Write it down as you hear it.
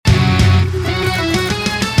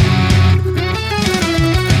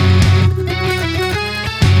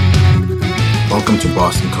Welcome to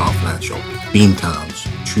Boston Confidential, Beantown's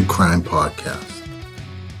true crime podcast.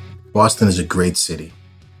 Boston is a great city,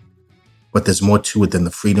 but there's more to it than the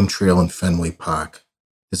Freedom Trail and Fenway Park.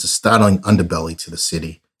 There's a startling underbelly to the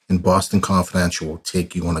city, and Boston Confidential will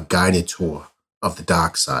take you on a guided tour of the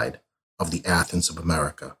dark side of the Athens of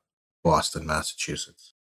America, Boston,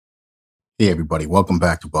 Massachusetts. Hey everybody, welcome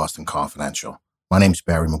back to Boston Confidential. My name's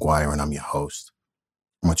Barry McGuire and I'm your host.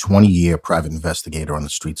 I'm a 20-year private investigator on the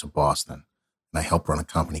streets of Boston, and I help run a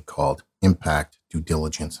company called Impact Due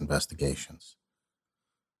Diligence Investigations.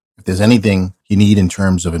 If there's anything you need in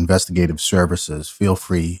terms of investigative services, feel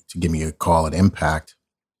free to give me a call at Impact.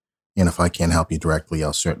 And if I can't help you directly,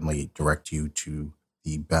 I'll certainly direct you to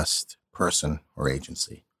the best person or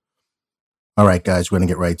agency. All right, guys, we're going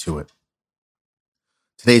to get right to it.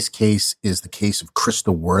 Today's case is the case of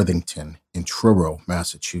Christa Worthington in Truro,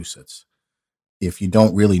 Massachusetts. If you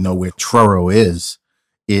don't really know where Truro is,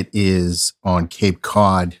 it is on Cape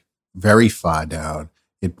Cod, very far down.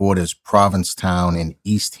 It borders Provincetown and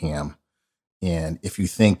Eastham. And if you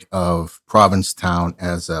think of Provincetown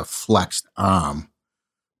as a flexed arm,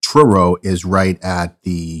 Truro is right at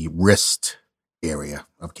the wrist area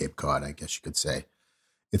of Cape Cod, I guess you could say.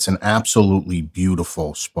 It's an absolutely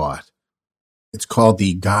beautiful spot. It's called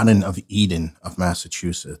the Garden of Eden of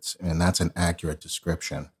Massachusetts, and that's an accurate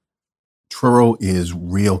description. Truro is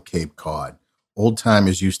real Cape Cod. Old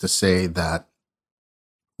timers used to say that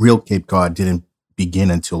real Cape Cod didn't begin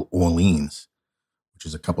until Orleans, which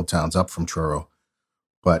is a couple towns up from Truro.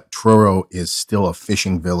 But Truro is still a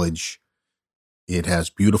fishing village. It has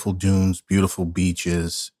beautiful dunes, beautiful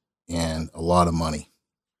beaches, and a lot of money.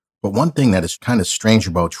 But one thing that is kind of strange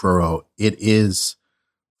about Truro, it is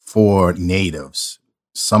for natives.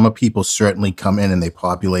 Summer people certainly come in and they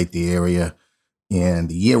populate the area, and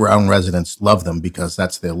the year-round residents love them because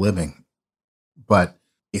that's their living. But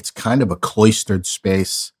it's kind of a cloistered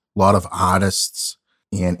space, a lot of artists,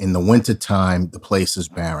 and in the wintertime, the place is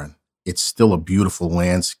barren. It's still a beautiful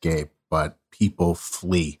landscape, but people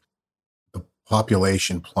flee. The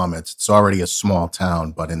population plummets. It's already a small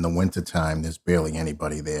town, but in the wintertime, there's barely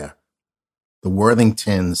anybody there. The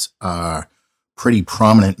Worthingtons are pretty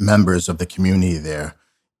prominent members of the community there.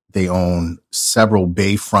 They own several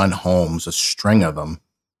bayfront homes, a string of them,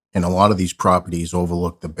 and a lot of these properties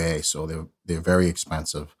overlook the bay, so they're very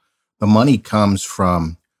expensive. The money comes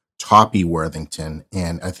from Toppy Worthington,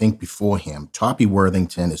 and I think before him, Toppy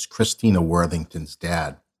Worthington is Christa Worthington's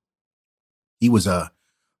dad. He was a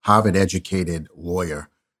Harvard-educated lawyer,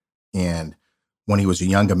 and when he was a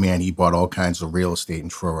younger man, he bought all kinds of real estate in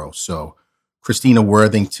Truro. So Christa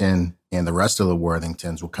Worthington and the rest of the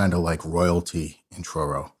Worthingtons were kind of like royalty in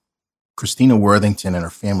Truro. Christa Worthington and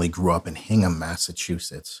her family grew up in Hingham,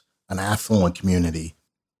 Massachusetts, an affluent community.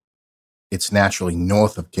 It's naturally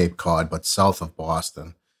north of Cape Cod, but south of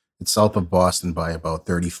Boston. It's south of Boston by about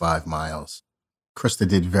 35 miles. Christa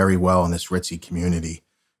did very well in this ritzy community.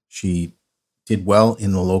 She did well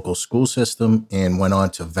in the local school system and went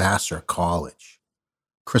on to Vassar College.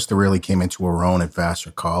 Christa really came into her own at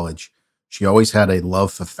Vassar College. She always had a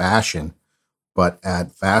love for fashion, but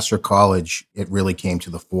at Vassar College, it really came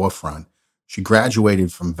to the forefront. She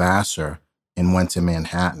graduated from Vassar and went to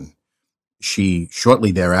Manhattan. She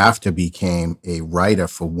shortly thereafter became a writer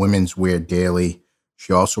for Women's Wear Daily.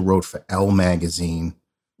 She also wrote for Elle magazine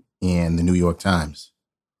and the New York Times.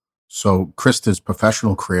 So Christa's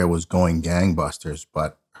professional career was going gangbusters,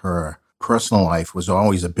 but her personal life was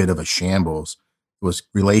always a bit of a shambles. It was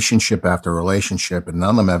relationship after relationship, and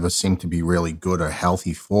none of them ever seemed to be really good or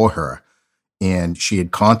healthy for her. And she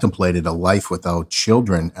had contemplated a life without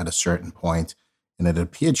children at a certain point, and it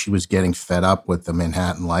appeared she was getting fed up with the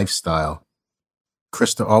Manhattan lifestyle.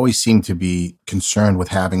 Christa always seemed to be concerned with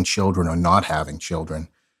having children or not having children.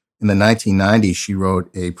 In the 1990s, she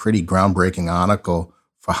wrote a pretty groundbreaking article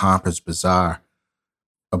for Harper's Bazaar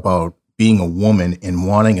about being a woman and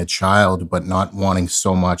wanting a child, but not wanting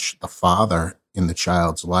so much the father in the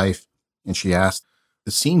child's life. And she asked,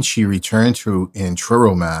 the scene she returned to in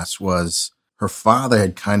Truro, Mass. was her father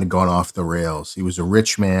had kind of gone off the rails. He was a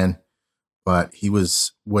rich man, but he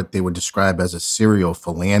was what they would describe as a serial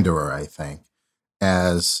philanderer, I think.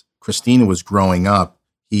 As Christa was growing up,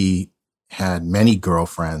 he had many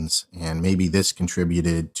girlfriends, and maybe this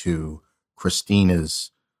contributed to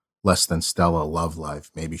Christina's less than stellar love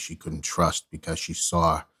life. Maybe she couldn't trust because she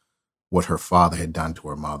saw what her father had done to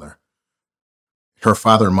her mother. Her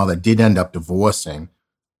father and mother did end up divorcing,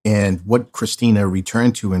 and what Christa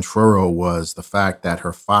returned to in Truro was the fact that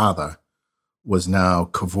her father was now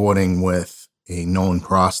cavorting with a known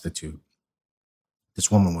prostitute. This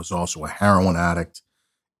woman was also a heroin addict,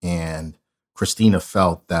 and Christina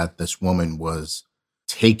felt that this woman was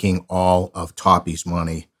taking all of Toppy's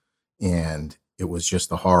money, and it was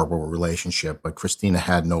just a horrible relationship. But Christina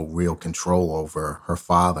had no real control over her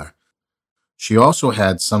father. She also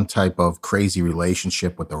had some type of crazy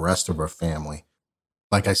relationship with the rest of her family.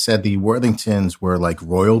 Like I said, the Worthingtons were like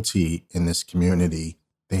royalty in this community.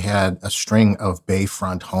 They had a string of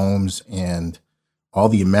bayfront homes and all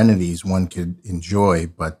the amenities one could enjoy,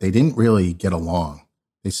 but they didn't really get along.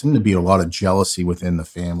 There seemed to be a lot of jealousy within the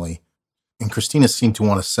family, and Christina seemed to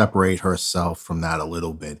want to separate herself from that a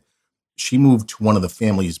little bit. She moved to one of the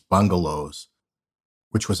family's bungalows,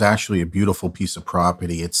 which was actually a beautiful piece of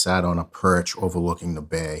property. It sat on a perch overlooking the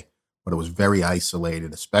bay, but it was very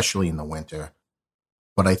isolated, especially in the winter.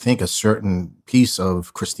 But I think a certain piece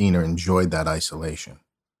of Christina enjoyed that isolation.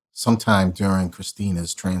 Sometime during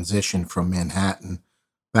Christina's transition from Manhattan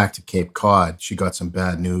back to Cape Cod, she got some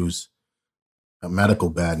bad news, medical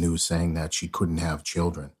bad news, saying that she couldn't have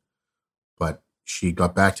children. But she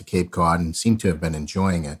got back to Cape Cod and seemed to have been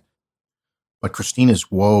enjoying it. But Christina's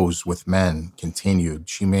woes with men continued.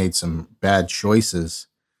 She made some bad choices,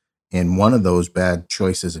 and one of those bad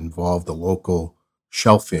choices involved a local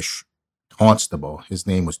shellfish constable. His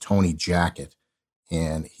name was Tony Jacket,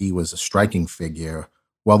 and he was a striking figure,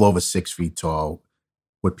 well over 6 feet tall.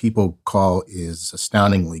 What people call is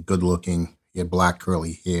astoundingly good looking. He had black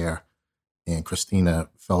curly hair, and Christina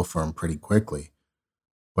fell for him pretty quickly.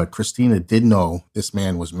 But Christina did know this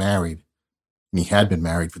man was married, and he had been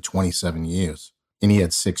married for 27 years, and he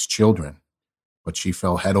had 6 children. But she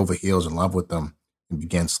fell head over heels in love with them and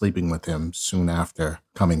began sleeping with him soon after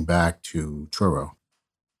coming back to Truro.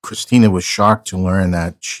 Christina was shocked to learn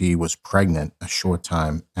that she was pregnant a short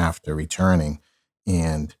time after returning,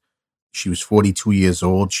 and she was 42 years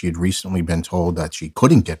old. She had recently been told that she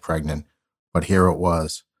couldn't get pregnant, but here it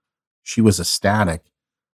was. She was ecstatic,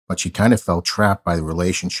 but she kind of felt trapped by the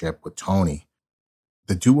relationship with Tony.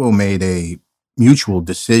 The duo made a mutual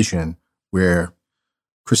decision where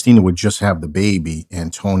Christina would just have the baby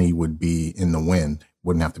and Tony would be in the wind,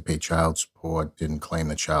 wouldn't have to pay child support, didn't claim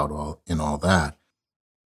the child all that.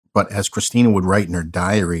 But as Christina would write in her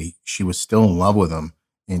diary, she was still in love with him,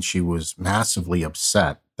 and she was massively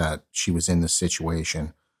upset that she was in this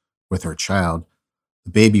situation with her child.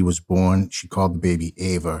 The baby was born. She called the baby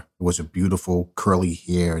Ava. It was a beautiful,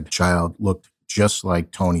 curly-haired child, looked just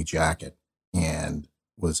like Tony Jacket, and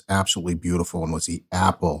was absolutely beautiful and was the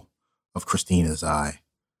apple of Christina's eye.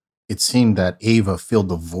 It seemed that Ava filled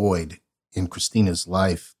the void in Christina's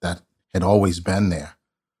life that had always been there,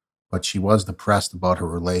 but she was depressed about her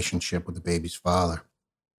relationship with the baby's father.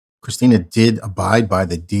 Christina did abide by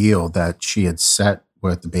the deal that she had set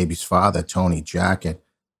with the baby's father, Tony Jacket,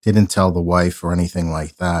 didn't tell the wife or anything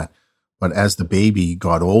like that. But as the baby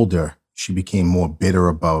got older, she became more bitter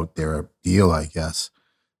about their deal, I guess.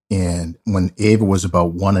 And when Ava was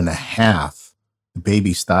about 1.5, the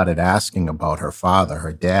baby started asking about her father,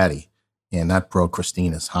 her daddy, and that broke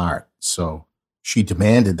Christina's heart. So she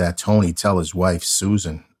demanded that Tony tell his wife,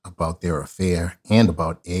 Susan, about their affair and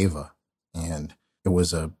about Ava. And it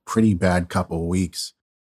was a pretty bad couple of weeks.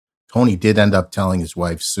 Tony did end up telling his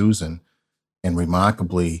wife, Susan, and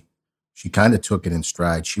remarkably, she kind of took it in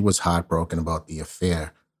stride. She was heartbroken about the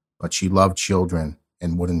affair, but she loved children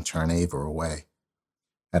and wouldn't turn Ava away.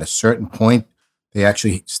 At a certain point, they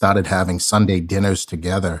actually started having Sunday dinners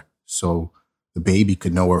together so the baby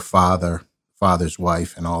could know her father's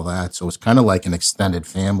wife, and all that. So it was kind of like an extended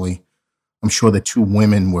family. I'm sure the two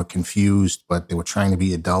women were confused, but they were trying to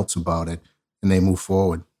be adults about it, and they moved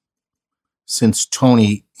forward. Since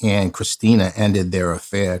Tony and Christina ended their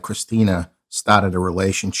affair, Christina started a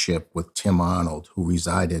relationship with Tim Arnold, who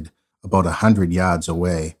resided about 100 yards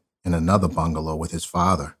away in another bungalow with his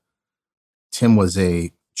father. Tim was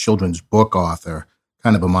a children's book author,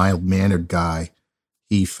 kind of a mild-mannered guy.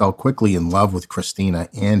 He fell quickly in love with Christina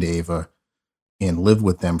and Ava and lived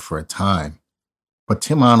with them for a time. But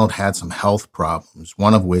Tim Arnold had some health problems,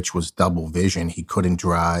 one of which was double vision. He couldn't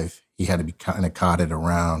drive. He had to be kind of carted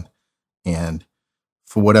around. And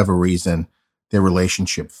for whatever reason, their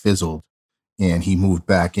relationship fizzled, and he moved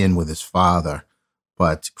back in with his father.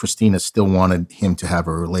 But Christina still wanted him to have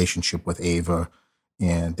a relationship with Ava,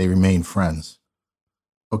 and they remained friends.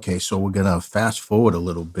 Okay, so we're going to fast forward a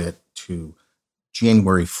little bit to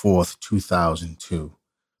January 4th, 2002.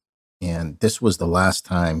 And this was the last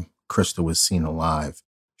time Christa was seen alive.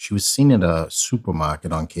 She was seen at a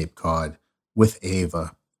supermarket on Cape Cod with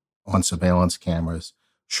Ava on surveillance cameras,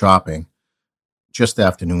 shopping. Just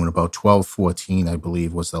afternoon, about 12:14, I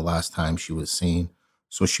believe, was the last time she was seen.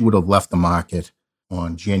 So she would have left the market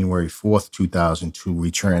on January 4th, 2002,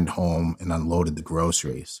 returned home and unloaded the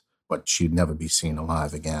groceries. but she'd never be seen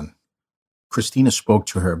alive again. Christina spoke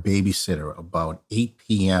to her babysitter about 8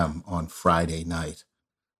 p.m. on Friday night.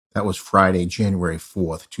 That was Friday, January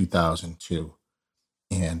 4th, 2002.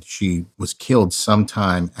 And she was killed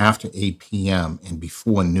sometime after 8 p.m. and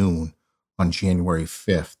before noon on January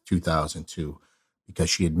 5th, 2002, because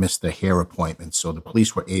she had missed the hair appointment. So the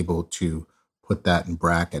police were able to put that in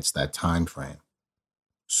brackets, that time frame.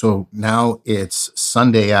 So now it's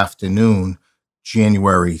Sunday afternoon,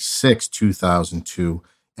 January 6th, 2002,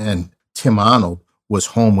 and Tim Arnold was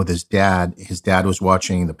home with his dad. His dad was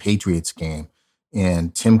watching the Patriots game,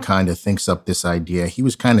 and Tim kind of thinks up this idea. He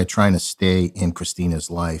was kind of trying to stay in Christina's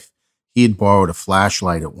life. He had borrowed a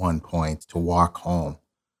flashlight at one point to walk home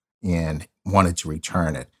and wanted to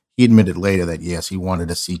return it. He admitted later that, yes, he wanted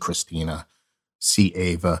to see Christina, see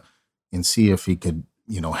Ava, and see if he could,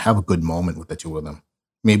 have a good moment with the two of them.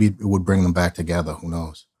 Maybe it would bring them back together. Who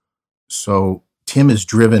knows? So Tim is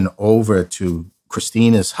driven over to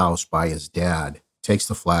Christina's house by his dad, takes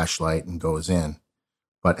the flashlight and goes in.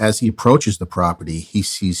 But as he approaches the property, he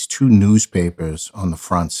sees two newspapers on the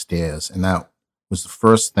front stairs. And that was the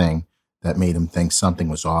first thing that made him think something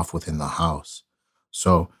was off within the house.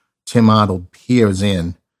 So Tim Arnold peers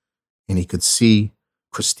in and he could see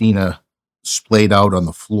Christina splayed out on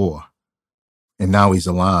the floor. And now he's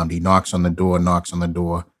alarmed. He knocks on the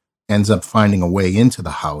door, ends up finding a way into the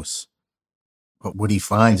house. But what he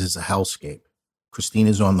finds is a hellscape.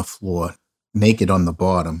 Christina's on the floor, naked on the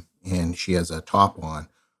bottom, and she has a top on.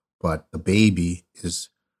 But the baby is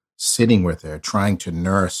sitting with her, trying to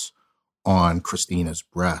nurse on Christina's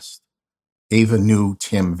breast. Ava knew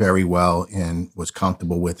Tim very well and was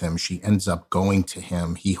comfortable with him. She ends up going to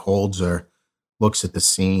him. He holds her, looks at the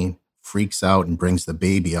scene, freaks out, and brings the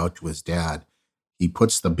baby out to his dad. He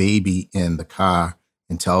puts the baby in the car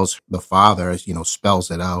and tells the father,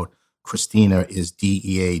 spells it out, Christina is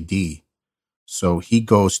DEAD. So he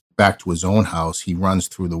goes back to his own house. He runs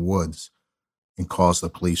through the woods and calls the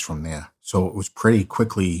police from there. So it was pretty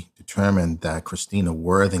quickly determined that Christa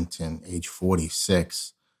Worthington, age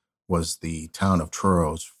 46, was the town of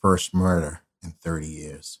Truro's first murder in 30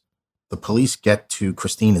 years. The police get to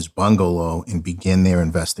Christina's bungalow and begin their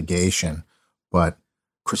investigation, but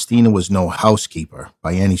Christina was no housekeeper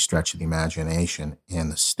by any stretch of the imagination,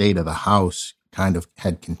 and the state of the house kind of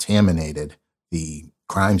had contaminated the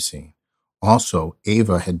crime scene. Also,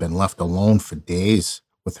 Ava had been left alone for days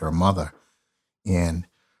with her mother, and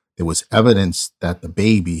there was evidence that the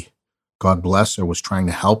baby, God bless her, was trying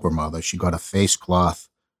to help her mother. She got a face cloth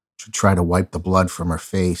to try to wipe the blood from her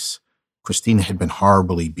face. Christina had been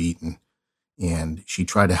horribly beaten, and she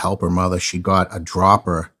tried to help her mother. She got a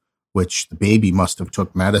dropper, which the baby must have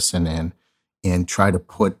took medicine in, and tried to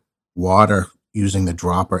put water using the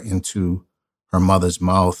dropper into her mother's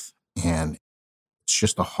mouth. And it's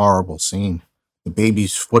just a horrible scene. The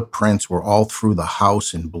baby's footprints were all through the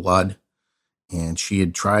house in blood, and she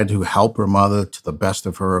had tried to help her mother to the best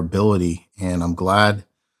of her ability. And I'm glad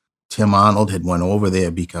Tim Arnold had went over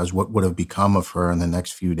there, because what would have become of her in the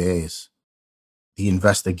next few days? The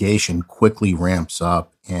investigation quickly ramps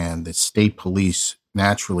up, and the state police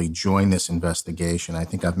naturally join this investigation. I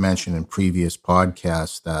think I've mentioned in previous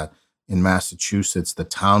podcasts that in Massachusetts, the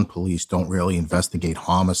town police don't really investigate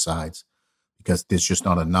homicides because there's just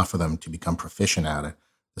not enough of them to become proficient at it.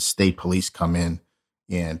 The state police come in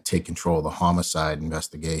and take control of the homicide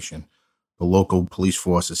investigation. The local police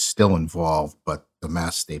force is still involved, but the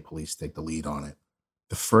Mass State Police take the lead on it.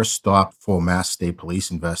 The first stop for Mass State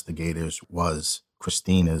Police investigators was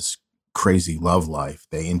Christina's crazy love life.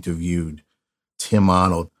 They interviewed Tim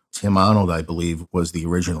Arnold. Tim Arnold, I believe, was the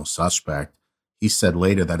original suspect. He said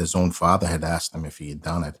later that his own father had asked him if he had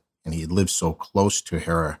done it, and he had lived so close to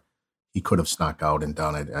her, he could have snuck out and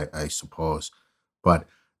done it, I suppose. But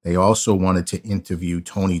they also wanted to interview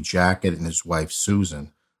Tony Jackett and his wife,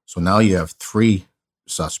 Susan. So now you have three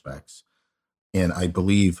suspects. And I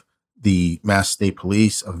believe the Mass State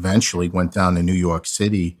Police eventually went down to New York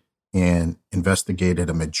City and investigated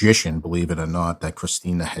a magician, believe it or not, that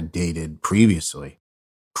Christina had dated previously.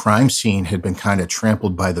 Crime scene had been kind of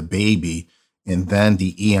trampled by the baby, and then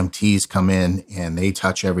the EMTs come in and they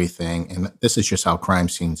touch everything. And this is just how crime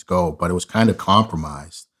scenes go, but it was kind of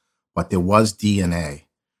compromised. But there was DNA.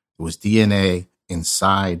 There was DNA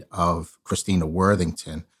inside of Christa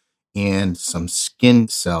Worthington and some skin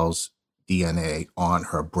cells DNA on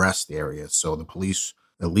her breast area. So the police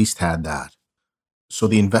at least had that. So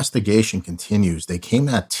the investigation continues. They came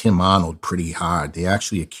at Tim Arnold pretty hard. They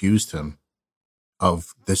actually accused him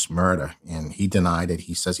of this murder, and he denied it.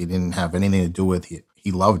 He says he didn't have anything to do with it.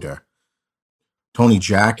 He loved her. Tony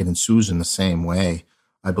Jackett and Susan the same way.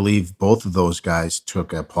 I believe both of those guys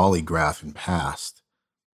took a polygraph and passed.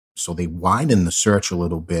 So they widened the search a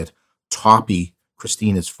little bit. Toppy,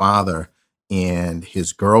 Christina's father, and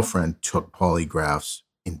his girlfriend took polygraphs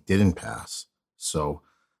and didn't pass. So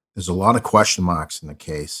there's a lot of question marks in the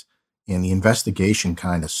case, and the investigation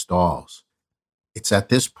kind of stalls. It's at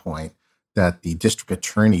this point that the district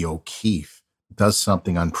attorney, O'Keefe, does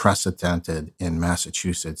something unprecedented in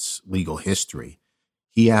Massachusetts legal history.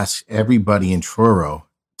 He asks everybody in Truro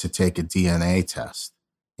to take a DNA test.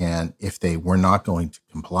 And if they were not going to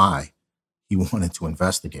comply, he wanted to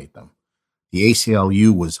investigate them. The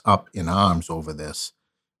ACLU was up in arms over this,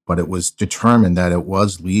 but it was determined that it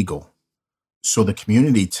was legal. So the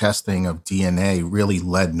community testing of DNA really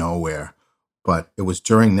led nowhere. But it was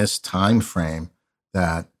during this time frame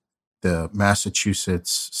that the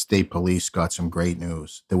Massachusetts State Police got some great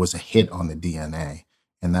news. There was a hit on the DNA,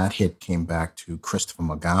 and that hit came back to Christopher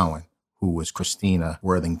McGowan, who was Christa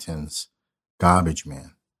Worthington's garbage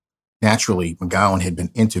man. Naturally, McGowan had been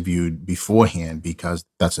interviewed beforehand because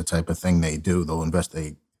that's the type of thing they do. They'll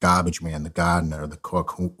investigate garbage man, the gardener, the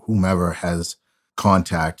cook, whomever has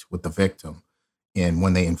contact with the victim. And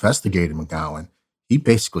when they investigated McGowan, he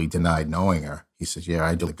basically denied knowing her. He says, yeah,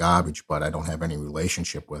 I do the garbage, but I don't have any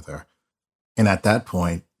relationship with her. And at that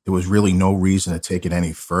point, there was really no reason to take it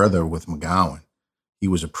any further with McGowan. He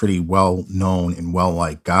was a pretty well-known and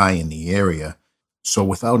well-liked guy in the area. So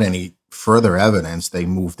without any further evidence, they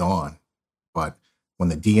moved on. But when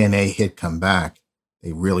the DNA hit come back,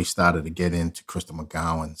 they really started to get into Christa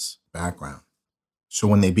McGowan's background. So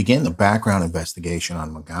when they began the background investigation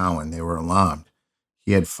on McGowan, they were alarmed.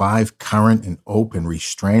 He had 5 current and open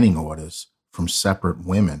restraining orders from separate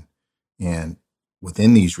women. And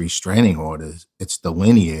within these restraining orders, it's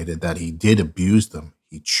delineated that he did abuse them.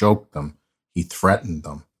 He choked them. He threatened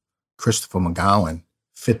them. Christopher McGowan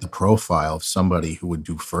fit the profile of somebody who would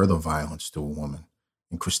do further violence to a woman.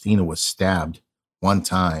 And Christina was stabbed one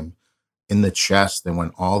time in the chest and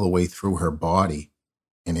went all the way through her body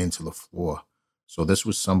and into the floor. So this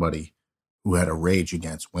was somebody who had a rage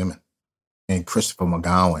against women. And Christopher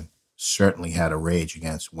McGowan certainly had a rage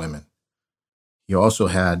against women. He also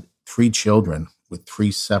had 3 children with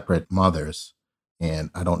 3 separate mothers.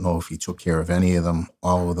 And I don't know if he took care of any of them,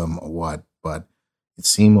 all of them, or what, but it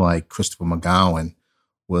seemed like Christopher McGowan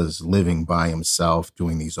was living by himself,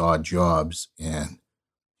 doing these odd jobs, and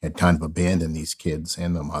had kind of abandoned these kids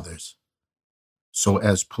and their mothers. So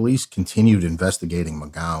as police continued investigating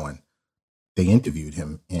McGowan, they interviewed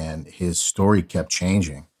him, and his story kept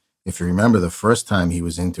changing. If you remember the first time he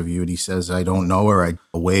was interviewed, he says, I don't know her. I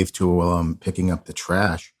waved to her while I'm picking up the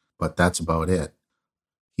trash, but that's about it.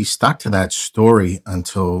 He stuck to that story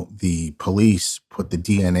until the police put the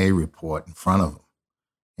DNA report in front of him.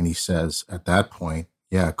 And he says, at that point,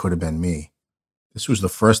 yeah, it could have been me. This was the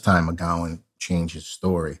first time McGowan changed his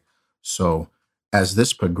story. So as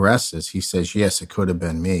this progresses, he says, yes, it could have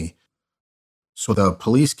been me. So the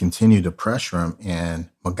police continue to pressure him, and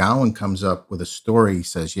McGowan comes up with a story. He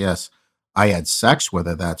says, yes, I had sex with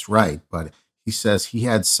her. That's right. But he says he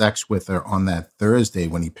had sex with her on that Thursday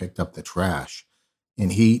when he picked up the trash.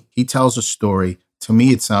 And he tells a story. To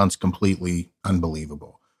me, it sounds completely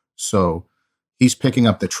unbelievable. So he's picking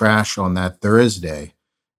up the trash on that Thursday,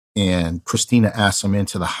 and Christina asks him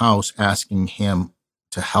into the house, asking him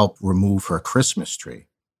to help remove her Christmas tree.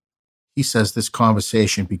 He says this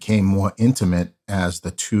conversation became more intimate as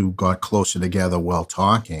the two got closer together while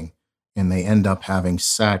talking, and they end up having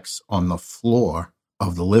sex on the floor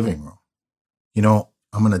of the living room. You know,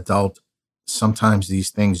 I'm an adult. Sometimes these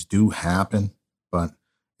things do happen, but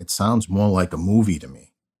it sounds more like a movie to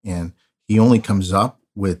me. And he only comes up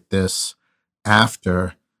with this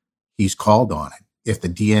after he's called on it. If the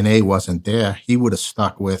DNA wasn't there, he would have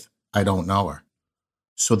stuck with, I don't know her.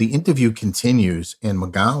 So the interview continues, and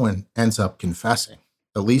McGowan ends up confessing,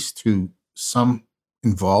 at least to some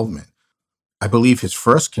involvement. I believe his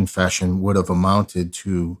first confession would have amounted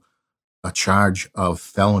to a charge of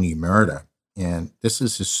felony murder. And this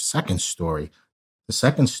is his second story. The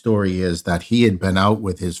second story is that he had been out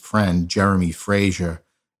with his friend, Jeremy Frazier,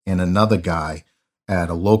 and another guy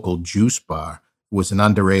at a local juice bar. It was an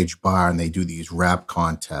underage bar, and they do these rap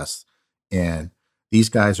contests. And these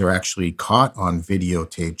guys are actually caught on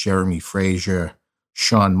videotape, Jeremy Frazier,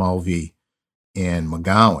 Sean Mulvey, and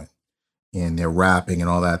McGowan. And they're rapping and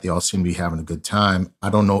all that. They all seem to be having a good time. I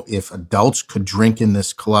don't know if adults could drink in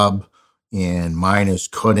this club and minors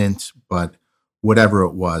couldn't, but whatever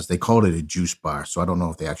it was, they called it a juice bar. So I don't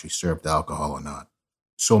know if they actually served alcohol or not.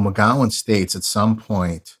 So McGowan states at some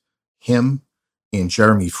point, him and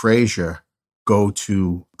Jeremy Frazier go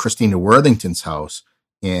to Christa Worthington's house,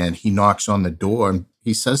 and he knocks on the door, and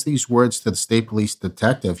he says these words to the state police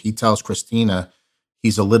detective. He tells Christina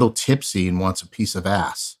he's a little tipsy and wants a piece of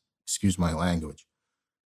ass. Excuse my language.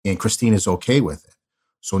 And Christina's okay with it.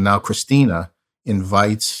 So now Christina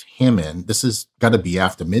invites him in. This has got to be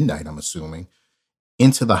after midnight, I'm assuming,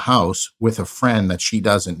 into the house with a friend that she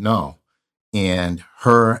doesn't know. And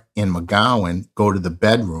her and McGowan go to the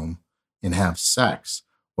bedroom and have sex.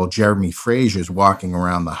 While Jeremy Frazier's walking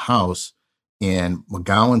around the house, and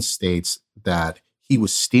McGowan states that he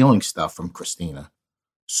was stealing stuff from Christina.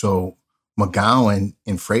 So McGowan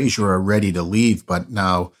and Frazier are ready to leave, but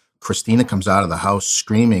now Christina comes out of the house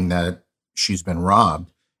screaming that she's been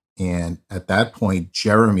robbed. And at that point,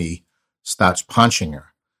 Jeremy starts punching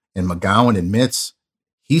her. And McGowan admits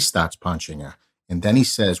he starts punching her. And then he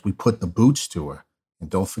says, we put the boots to her. And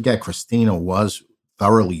don't forget, Christina was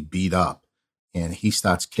thoroughly beat up. And he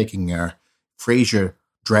starts kicking her. Frazier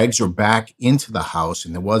drags her back into the house,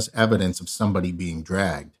 and there was evidence of somebody being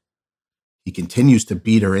dragged. He continues to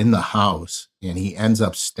beat her in the house, and he ends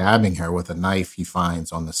up stabbing her with a knife he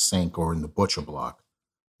finds on the sink or in the butcher block.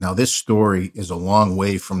 Now, this story is a long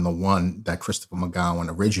way from the one that Christopher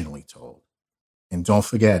McGowan originally told. And don't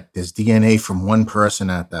forget, there's DNA from one person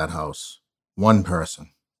at that house. One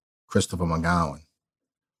person, Christopher McGowan.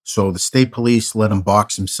 So the state police let him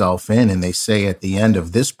box himself in, and they say at the end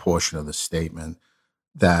of this portion of the statement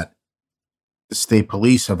that the state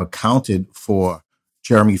police have accounted for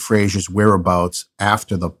Jeremy Frazier's whereabouts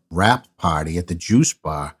after the wrap party at the juice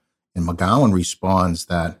bar. And McGowan responds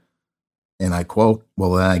that, and I quote,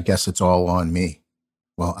 well, then I guess it's all on me.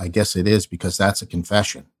 Well, I guess it is, because that's a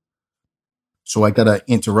confession. So I got to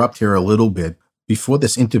interrupt here a little bit. Before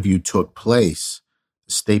this interview took place,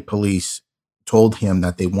 the state police told him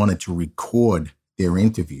that they wanted to record their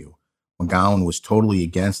interview. McGowan was totally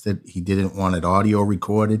against it. He didn't want it audio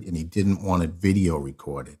recorded, and he didn't want it video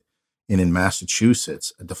recorded. And in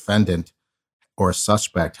Massachusetts, a defendant or a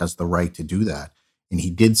suspect has the right to do that. And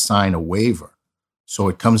he did sign a waiver. So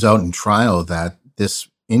it comes out in trial that this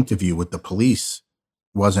interview with the police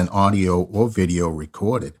wasn't audio or video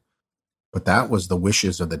recorded. But that was the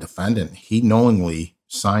wishes of the defendant. He knowingly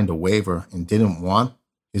signed a waiver and didn't want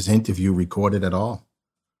his interview recorded at all.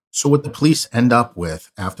 So what the police end up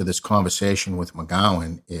with after this conversation with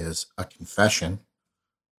McGowan is a confession,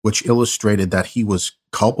 which illustrated that he was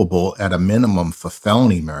culpable at a minimum for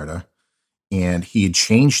felony murder. And he had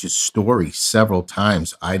changed his story several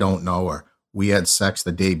times. I don't know her. We had sex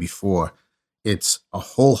the day before. It's a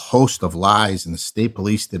whole host of lies, and the state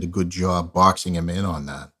police did a good job boxing him in on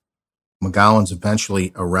that. McGowan's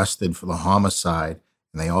eventually arrested for the homicide,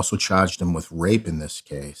 and they also charged him with rape in this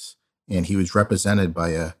case. And he was represented by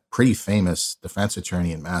a pretty famous defense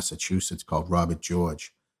attorney in Massachusetts called Robert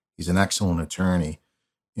George. He's an excellent attorney,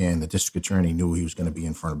 and the district attorney knew he was going to be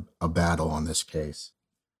in front of a battle on this case.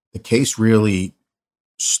 The case really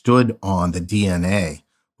stood on the DNA,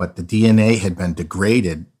 but the DNA had been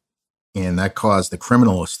degraded, and that caused the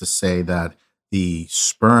criminalists to say that the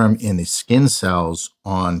sperm in the skin cells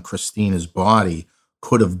on Christina's body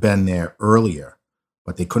could have been there earlier,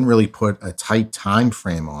 but they couldn't really put a tight time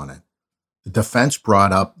frame on it. The defense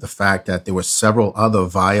brought up the fact that there were several other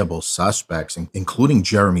viable suspects, including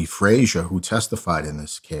Jeremy Frazier, who testified in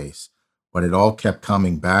this case. But it all kept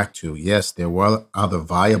coming back to, yes, there were other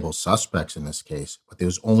viable suspects in this case, but there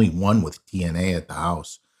was only one with DNA at the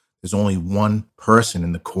house. There's only one person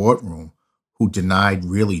in the courtroom who denied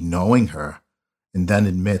really knowing her, and then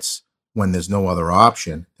admits when there's no other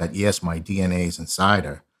option that, yes, my DNA is inside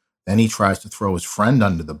her. Then he tries to throw his friend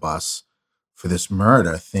under the bus for this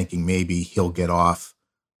murder, thinking maybe he'll get off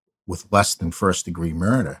with less than first-degree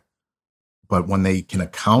murder. But when they can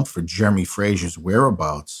account for Jeremy Frazier's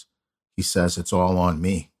whereabouts, he says it's all on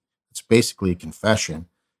me. It's basically a confession,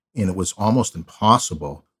 and it was almost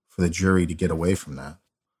impossible for the jury to get away from that.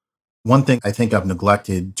 One thing I think I've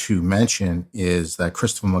neglected to mention is that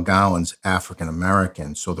Christopher McGowan's African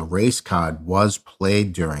American, so the race card was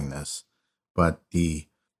played during this, but the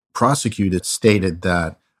prosecutor stated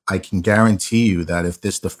that I can guarantee you that if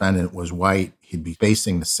this defendant was white, he'd be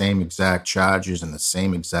facing the same exact charges in the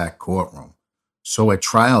same exact courtroom. So at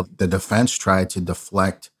trial, the defense tried to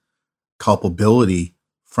deflect culpability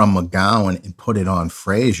from McGowan and put it on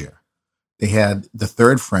Frazier. They had the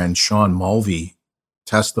third friend, Sean Mulvey,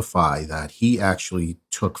 testify that he actually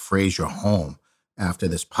took Frazier home after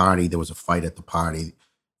this party. There was a fight at the party.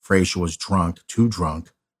 Frazier was drunk, too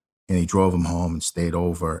drunk, and he drove him home and stayed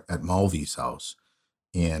over at Mulvey's house.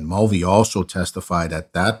 And Mulvey also testified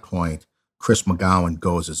at that point, Chris McGowan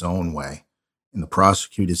goes his own way. And the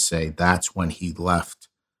prosecutors say that's when he left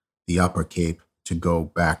the Upper Cape to go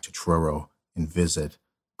back to Truro and visit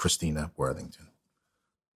Christa Worthington.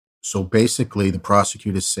 So basically, the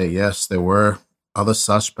prosecutors say, yes, there were other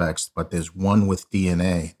suspects, but there's one with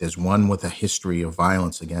DNA. There's one with a history of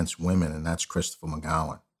violence against women, and that's Christopher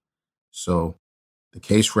McGowan. So the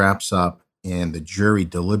case wraps up, and the jury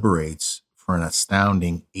deliberates for an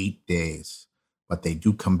astounding 8 days, but they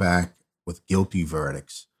do come back with guilty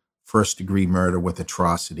verdicts. First-degree murder with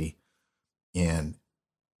atrocity, and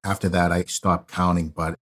after that, I stopped counting,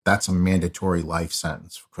 but that's a mandatory life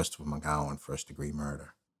sentence for Christopher McGowan, first-degree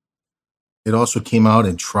murder. It also came out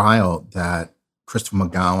in trial that Christopher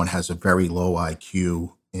McGowan has a very low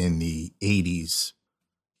IQ in the 80s.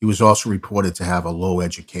 He was also reported to have a low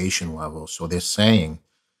education level. So they're saying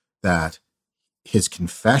that his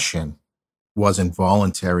confession was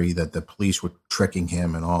involuntary, that the police were tricking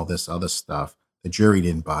him and all this other stuff. The jury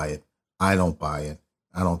didn't buy it. I don't buy it.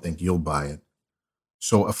 I don't think you'll buy it.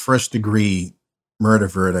 So a first-degree murder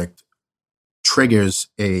verdict triggers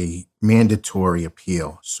a mandatory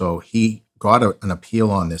appeal. So he got an appeal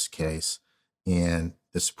on this case, and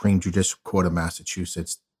the Supreme Judicial Court of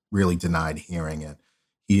Massachusetts really denied hearing it.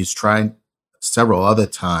 He's tried several other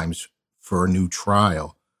times for a new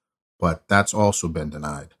trial, but that's also been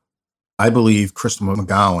denied. I believe Christopher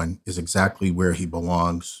McGowan is exactly where he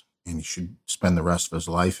belongs, and he should spend the rest of his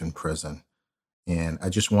life in prison. And I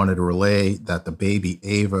just wanted to relay that the baby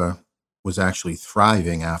Ava was actually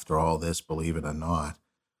thriving after all this, believe it or not.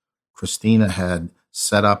 Christina had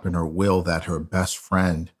set up in her will that her best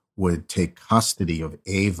friend would take custody of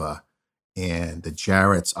Ava, and the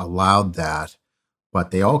Jarretts allowed that,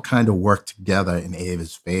 but they all kind of worked together in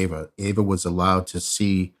Ava's favor. Ava was allowed to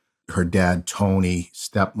see her dad, Tony,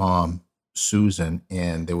 stepmom, Susan,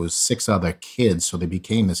 and there was 6 other kids, so they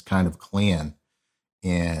became this kind of clan.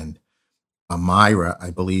 And Amira,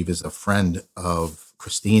 I believe, is a friend of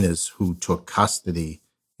Christina's who took custody,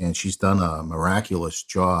 and she's done a miraculous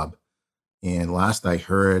job. And last I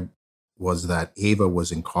heard was that Ava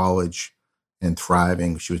was in college and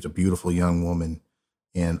thriving. She was a beautiful young woman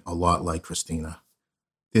and a lot like Christina.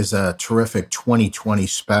 There's a terrific 2020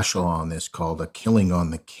 special on this called A Killing on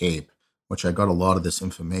the Cape, which I got a lot of this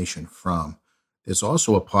information from. There's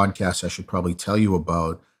also a podcast I should probably tell you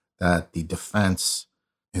about that the defense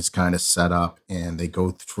is kind of set up, and they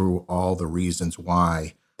go through all the reasons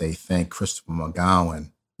why they think Christopher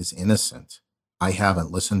McGowan is innocent. I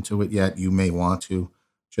haven't listened to it yet. You may want to.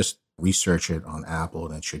 Just research it on Apple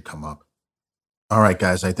and it should come up. All right,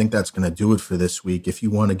 guys, I think that's going to do it for this week. If you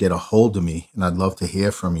want to get a hold of me, and I'd love to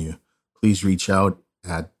hear from you, please reach out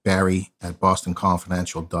at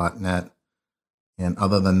barry@bostonconfidential.net. And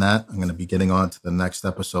other than that, I'm going to be getting on to the next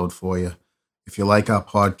episode for you. If you like our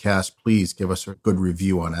podcast, please give us a good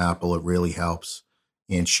review on Apple. It really helps.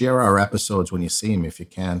 And share our episodes when you see them if you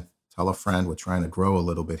can. Tell a friend. We're trying to grow a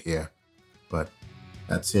little bit here. But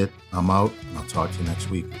that's it. I'm out, and I'll talk to you next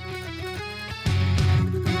week.